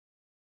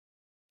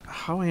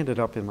how I ended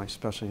up in my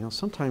specialty. You know,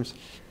 sometimes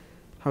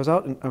I was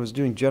out and I was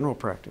doing general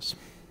practice,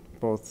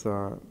 both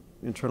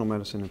internal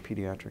medicine and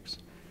pediatrics.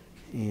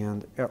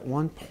 And at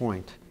one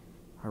point,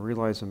 I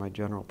realized in my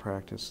general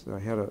practice that I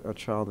had a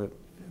child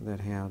that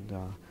had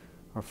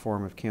a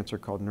form of cancer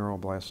called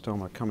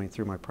neuroblastoma coming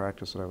through my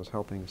practice that I was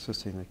helping,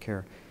 assisting the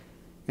care.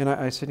 And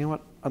I said, you know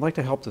what, I'd like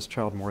to help this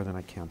child more than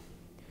I can.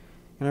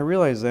 And I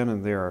realized then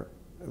and there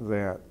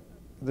that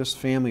this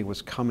family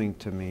was coming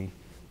to me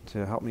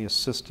to help me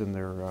assist in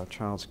their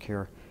child's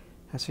care.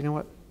 I said, you know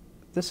what,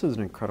 this is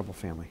an incredible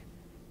family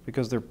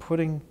because they're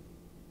putting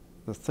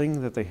the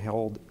thing that they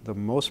held the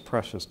most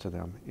precious to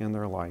them in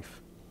their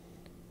life.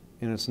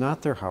 And it's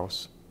not their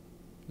house,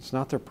 it's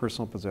not their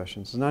personal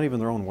possessions, it's not even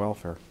their own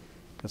welfare.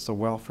 It's the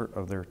welfare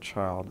of their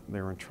child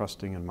they're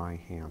entrusting in my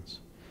hands.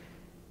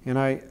 And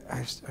I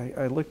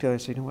looked at it and I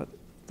said, you know what,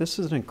 this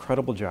is an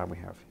incredible job we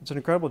have. It's an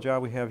incredible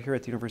job we have here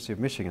at the University of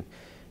Michigan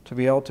to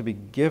be able to be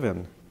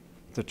given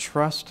the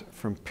trust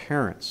from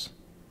parents,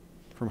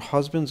 from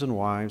husbands and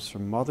wives,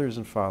 from mothers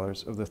and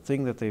fathers of the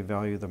thing that they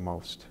value the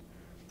most,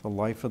 the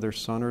life of their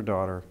son or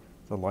daughter,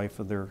 the life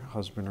of their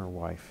husband or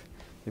wife.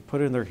 They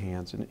put it in their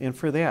hands, and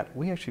for that,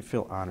 we actually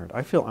feel honored.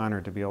 I feel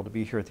honored to be able to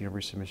be here at the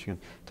University of Michigan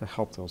to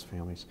help those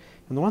families.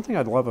 And the one thing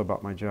I love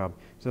about my job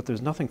is that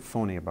there's nothing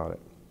phony about it.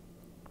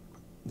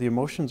 The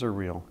emotions are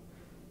real.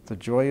 The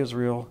joy is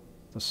real.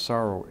 The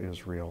sorrow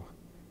is real.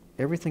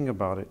 Everything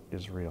about it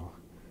is real.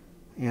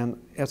 And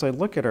as I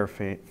look at our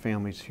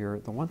families here,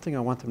 the one thing I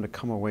want them to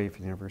come away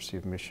from the University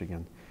of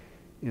Michigan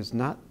is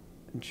not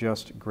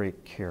just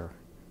great care,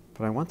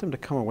 but I want them to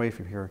come away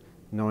from here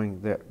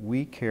knowing that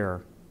we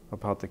care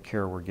about the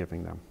care we're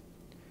giving them.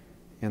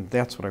 And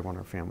that's what I want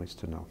our families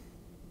to know.